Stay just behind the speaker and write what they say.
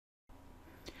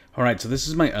Alright, so this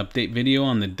is my update video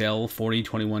on the Dell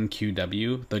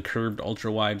 4021QW, the curved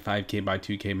ultra-wide 5K by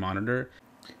 2K monitor.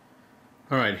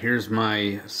 Alright, here's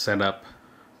my setup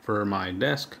for my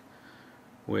desk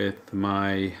with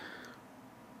my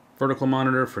vertical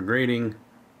monitor for grading,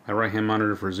 my right-hand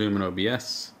monitor for Zoom and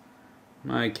OBS,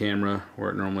 my camera where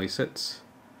it normally sits,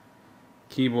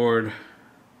 keyboard,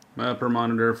 my upper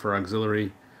monitor for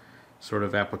auxiliary sort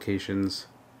of applications,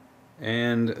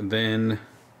 and then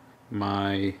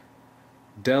my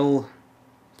Dell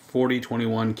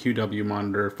 4021QW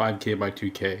monitor 5K by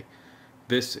 2K.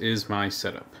 This is my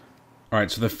setup.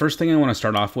 Alright, so the first thing I want to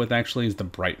start off with actually is the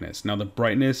brightness. Now the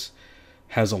brightness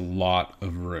has a lot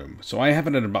of room. So I have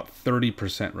it at about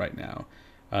 30% right now.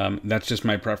 That's just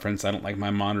my preference. I don't like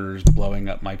my monitors blowing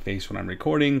up my face when I'm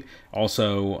recording.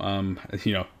 Also,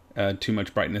 too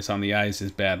much brightness on the eyes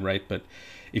is bad, right? But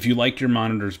if you like your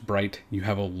monitors bright, you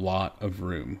have a lot of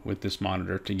room with this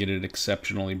monitor to get it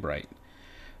exceptionally bright.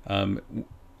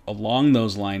 Along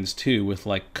those lines too, with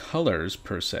like colors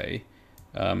per se,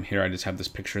 here I just have this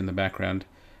picture in the background.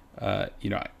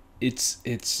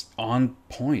 It's on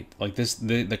point. Like this,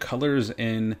 the colors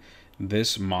in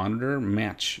this monitor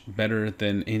match better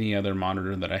than any other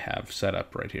monitor that I have set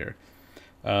up right here.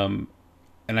 And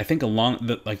I think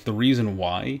the reason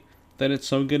why that it's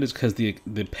so good is because the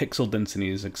pixel density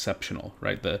is exceptional,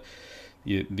 right? The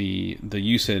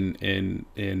use in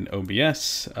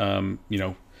OBS,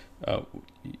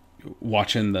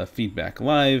 watching the feedback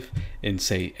live and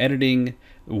say editing.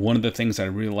 One of the things I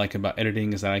really like about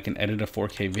editing is that I can edit a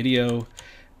 4K video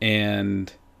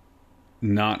and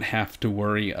not have to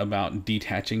worry about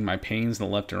detaching my panes on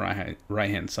the left and right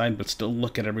hand side, but still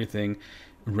look at everything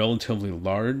relatively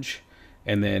large,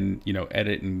 and then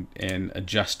edit and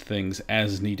adjust things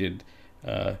as needed,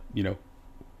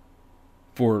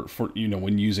 for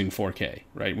when using 4K,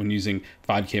 right? When using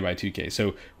 5K by 2K.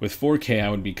 So with 4K, I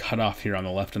would be cut off here on the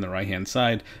left and the right hand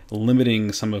side,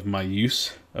 limiting some of my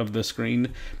use of the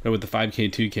screen. But with the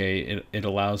 5K 2K, it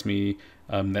allows me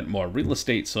that more real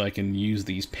estate, so I can use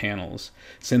these panels.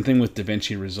 Same thing with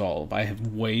DaVinci Resolve. I have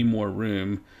way more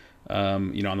room,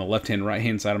 on the left hand, right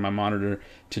hand side of my monitor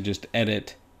to just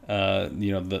edit,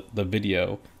 the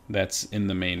video that's in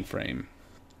the main frame.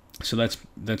 So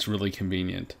that's really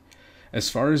convenient. As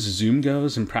far as Zoom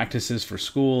goes and practices for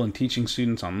school and teaching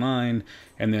students online,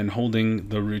 and then holding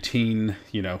the routine,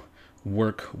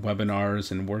 work webinars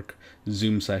and work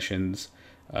Zoom sessions,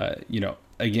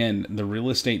 again, the real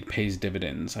estate pays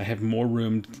dividends. I have more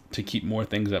room to keep more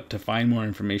things up, to find more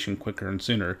information quicker and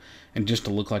sooner, and just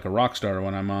to look like a rock star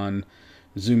when I'm on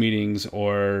Zoom meetings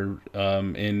or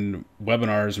in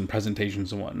webinars and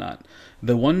presentations and whatnot.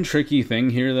 The one tricky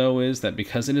thing here, though, is that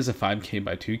because it is a 5K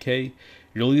by 2K,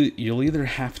 you'll either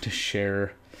have to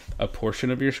share a portion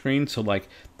of your screen, so like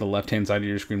the left-hand side of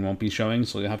your screen won't be showing,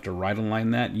 so you'll have to right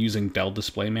align that using Dell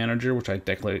Display Manager, which I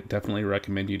definitely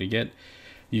recommend you to get.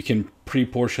 You can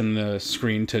pre-portion the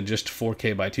screen to just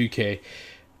 4K by 2K,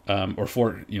 or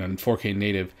 4K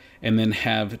native, and then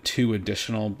have two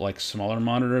additional like smaller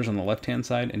monitors on the left-hand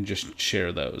side and just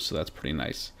share those. So that's pretty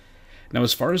nice. Now,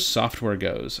 as far as software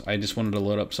goes, I just wanted to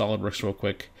load up SolidWorks real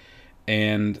quick.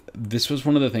 And this was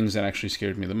one of the things that actually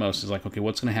scared me the most, is like, okay,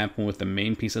 what's going to happen with the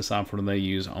main piece of software that I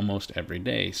use almost every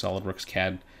day, SolidWorks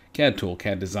CAD tool,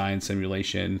 CAD design,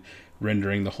 simulation,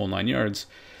 rendering, the whole 9 yards.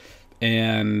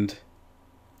 And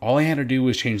all I had to do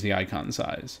was change the icon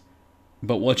size.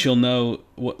 But what you'll know,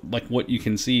 what you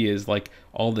can see is like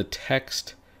all the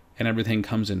text and everything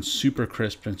comes in super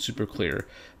crisp and super clear.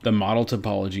 The model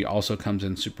topology also comes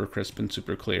in super crisp and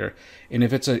super clear. And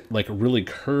if it's a really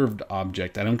curved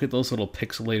object, I don't get those little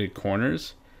pixelated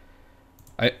corners.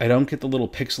 I don't get the little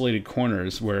pixelated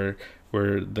corners where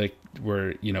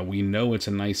we know it's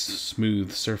a nice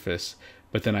smooth surface,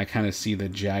 but then I kind of see the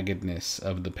jaggedness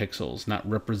of the pixels, not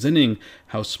representing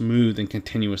how smooth and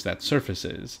continuous that surface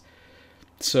is.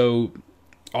 So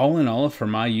all in all, for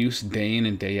my use day in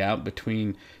and day out,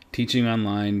 between teaching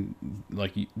online,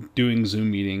 like doing Zoom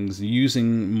meetings,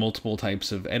 using multiple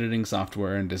types of editing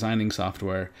software and designing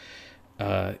software,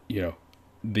 the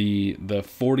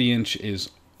 40-inch is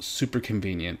super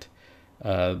convenient.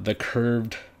 The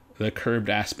curved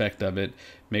aspect of it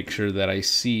makes sure that I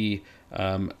see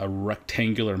a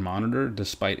rectangular monitor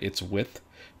despite its width.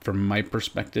 From my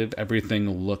perspective, everything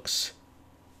looks,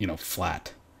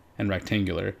 flat and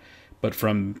rectangular. But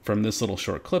from this little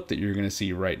short clip that you're going to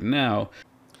see right now,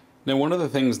 one of the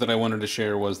things that I wanted to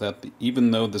share was that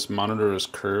even though this monitor is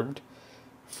curved,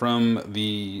 from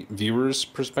the viewer's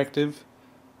perspective,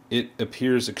 it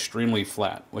appears extremely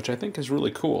flat, which I think is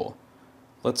really cool.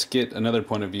 Let's get another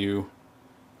point of view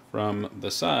from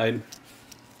the side.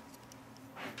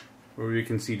 where you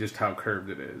can see just how curved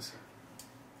it is.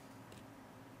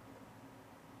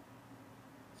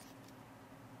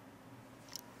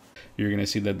 You're going to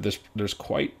see that there's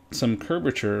quite some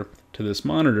curvature to this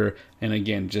monitor, and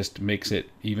again, just makes it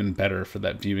even better for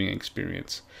that viewing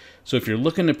experience. So if you're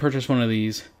looking to purchase one of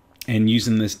these and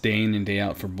using this day in and day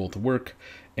out for both work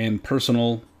and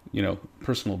personal,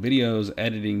 personal videos,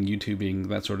 editing, YouTubing,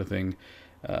 that sort of thing,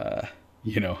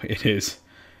 it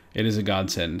is a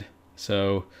godsend.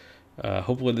 So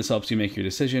hopefully this helps you make your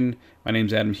decision. My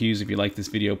name's Adam Hughes. If you like this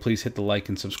video, please hit the like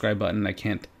and subscribe button. I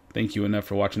can't thank you enough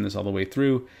for watching this all the way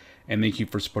through, and thank you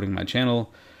for supporting my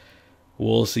channel.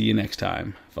 We'll see you next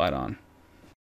time. Fight on.